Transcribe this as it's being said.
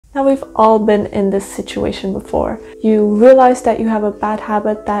Now, we've all been in this situation before. You realize that you have a bad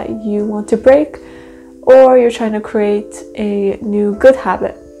habit that you want to break, or you're trying to create a new good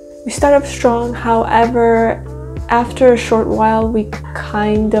habit. We start off strong, however, after a short while, we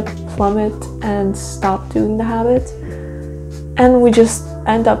kind of plummet and stop doing the habit, and we just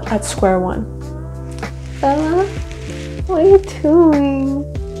end up at square one. Bella, what are you doing?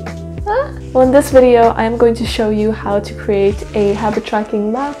 Well, in this video, I am going to show you how to create a habit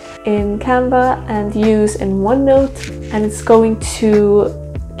tracking map in Canva and use in OneNote, and it's going to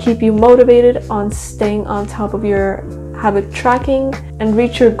keep you motivated on staying on top of your habit tracking and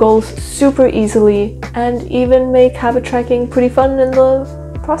reach your goals super easily, and even make habit tracking pretty fun in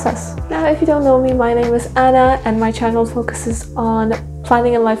the process. Now, if you don't know me, my name is Anna and my channel focuses on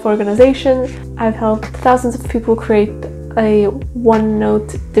planning and life organization. I've helped thousands of people create a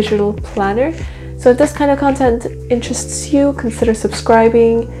OneNote digital planner. So if this kind of content interests you, consider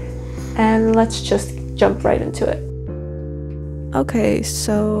subscribing, and let's just jump right into it. Okay,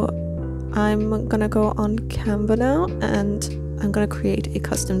 so I'm gonna go on Canva now and I'm gonna create a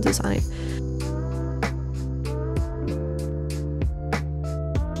custom design.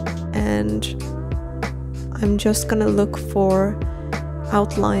 And I'm just gonna look for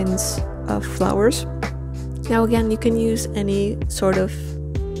outlines of flowers. Now again, you can use any sort of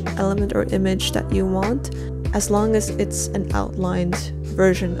element or image that you want, as long as it's an outlined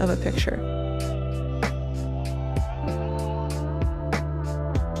version of a picture.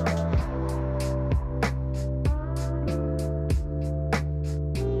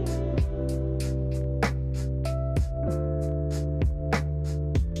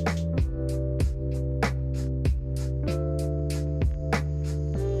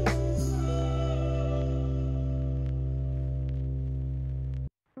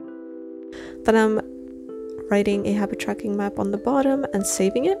 Then I'm writing a habit tracking map on the bottom and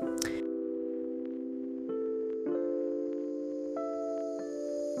saving it.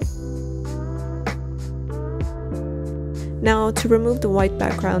 Now, to remove the white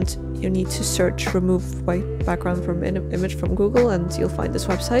background, you need to search remove white background from image from Google and you'll find this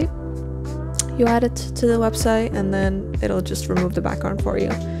website. You add it to the website and then it'll just remove the background for you.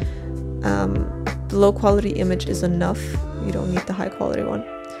 The low quality image is enough. You don't need the high quality one.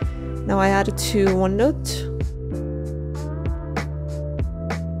 Now I add it to OneNote.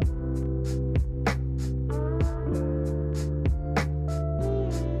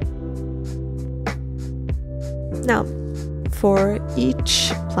 Now, for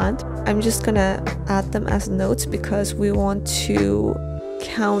each plant, I'm just gonna add them as notes because we want to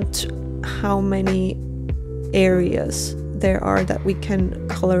count how many areas there are that we can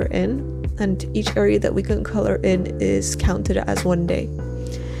color in, and each area that we can color in is counted as one day.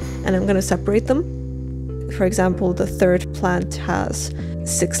 And I'm gonna separate them. For example, the third plant has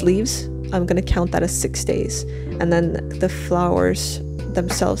 6 leaves. I'm gonna count that as 6 days. And then the flowers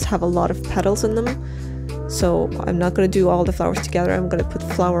themselves have a lot of petals in them. So I'm not gonna do all the flowers together. I'm gonna put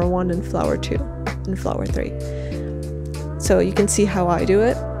flower 1 and flower 2 and flower 3. So you can see how I do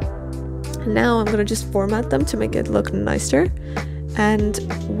it. And now I'm gonna just format them to make it look nicer. And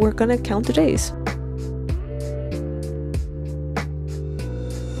we're gonna count the days.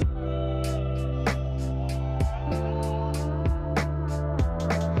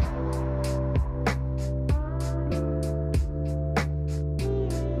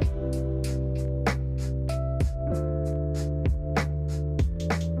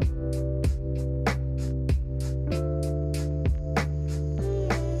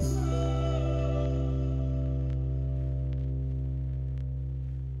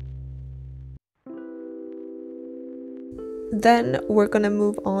 Then we're gonna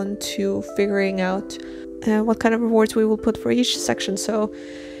move on to figuring out what kind of rewards we will put for each section. So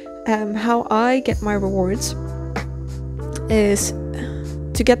how I get my rewards is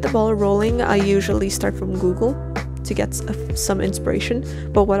to get the ball rolling. I usually start from Google to get some inspiration,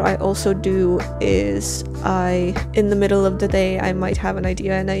 but what I also do is in the middle of the day I might have an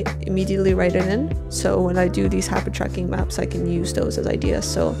idea and I immediately write it in. So when I do these habit tracking maps, I can use those as ideas.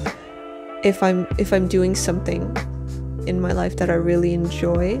 So if I'm doing something in my life that I really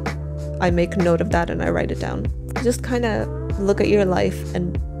enjoy, I make a note of that and I write it down. Just kind of look at your life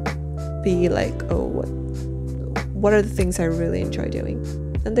and be like, oh, what are the things I really enjoy doing?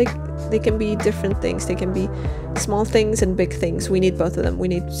 And they can be different things. They can be small things and big things. We need both of them. We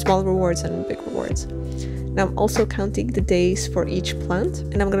need small rewards and big rewards. Now I'm also counting the days for each plant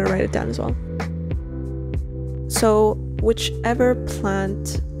and I'm gonna write it down as well. So whichever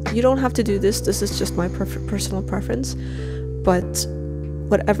plant, you don't have to do this, this is just my personal preference, but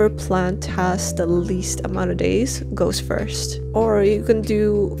whatever plant has the least amount of days goes first. Or you can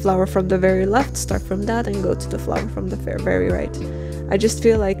do flower from the very left, start from that, and go to the flower from the very right. I just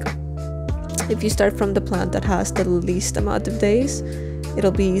feel like if you start from the plant that has the least amount of days,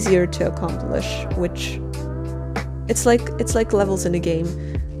 it'll be easier to accomplish, which it's like levels in a game.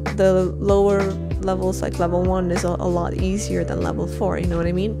 The lower levels, like level 1, is a lot easier than level 4, you know what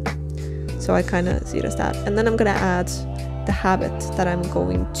I mean? So I kind of see it as that. And then I'm gonna add the habit that I'm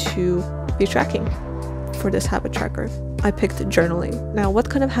going to be tracking for this habit tracker. I picked journaling. Now, what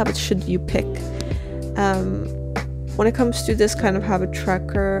kind of habits should you pick? When it comes to this kind of habit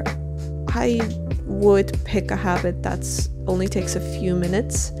tracker, I would pick a habit that's only takes a few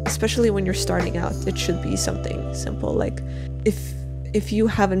minutes, especially when you're starting out. It should be something simple, like if you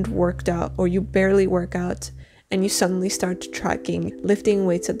haven't worked out or you barely work out and you suddenly start tracking lifting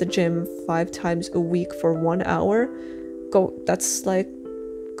weights at the gym 5 times a week for 1 hour, that's like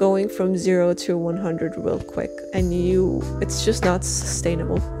going from 0 to 100 real quick, and it's just not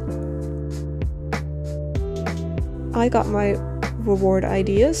sustainable. I got my reward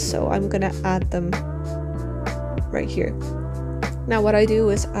ideas, so I'm gonna add them right here. Now what I do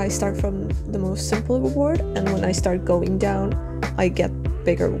is I start from the most simple reward, and when I start going down, I get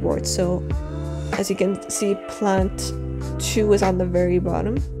bigger rewards. So as you can see, plant 2 is on the very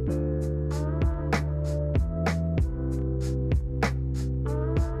bottom.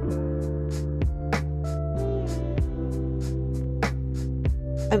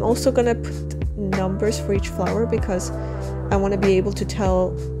 I'm also gonna put numbers for each flower because I want to be able to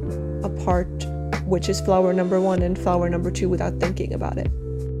tell apart which is flower number 1 and flower number 2 without thinking about it.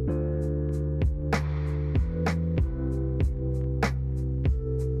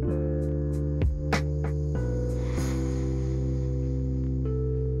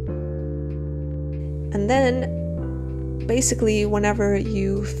 And then basically whenever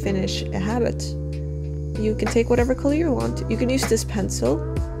you finish a habit, you can take whatever color you want. You can use this pencil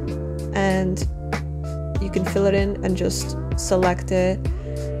and you can fill it in and just select it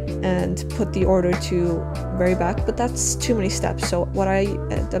and put the order to very back, but that's too many steps. So what I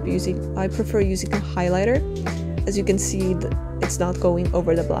end up using, I prefer using a highlighter. As you can see, it's not going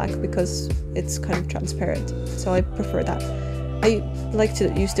over the black because it's kind of transparent, so I prefer that. I like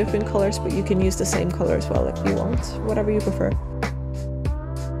to use different colors, but you can use the same color as well if you want, whatever you prefer.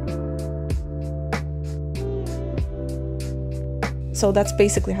 So that's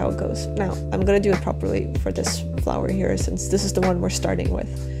basically how it goes. Now, I'm gonna do it properly for this flower here, since this is the one we're starting with,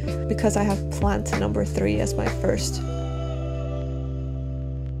 because I have plant number 3 as my first.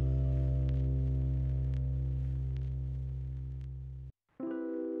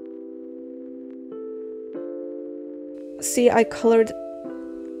 See, I colored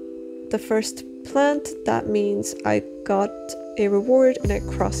the first plant. That means I got a reward and I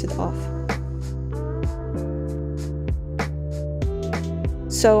crossed it off.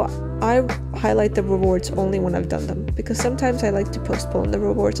 So I highlight the rewards only when I've done them, because sometimes I like to postpone the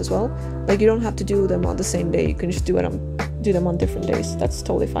rewards as well. Like, you don't have to do them on the same day, you can just do them on different days. That's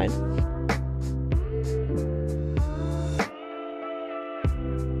totally fine.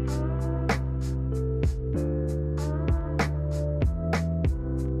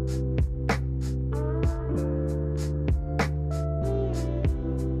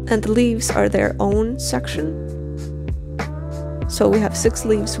 And the leaves are their own section. So we have 6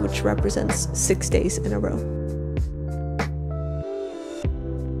 leaves, which represents 6 days in a row.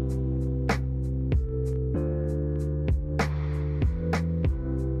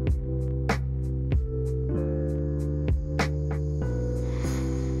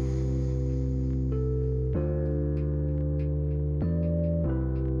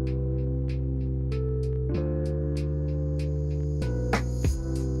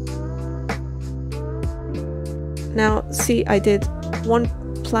 Now, see, I did 1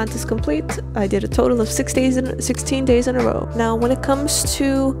 plant is complete. I did a total of 16 days in a row. Now, when it comes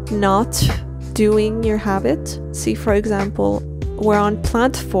to not doing your habit, see, for example, we're on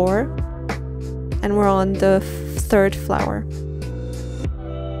plant 4 and we're on the 3rd flower.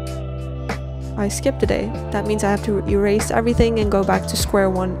 I skipped a day. That means I have to erase everything and go back to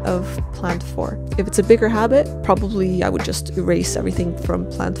square 1 of plant 4. If it's a bigger habit, probably I would just erase everything from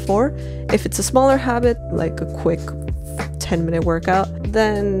plant 4. If it's a smaller habit, like a quick 10-minute workout,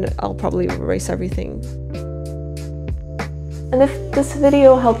 then I'll probably erase everything. And if this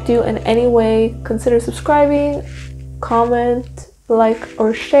video helped you in any way, consider subscribing, comment, like,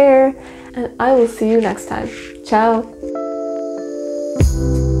 or share, and I will see you next time. Ciao!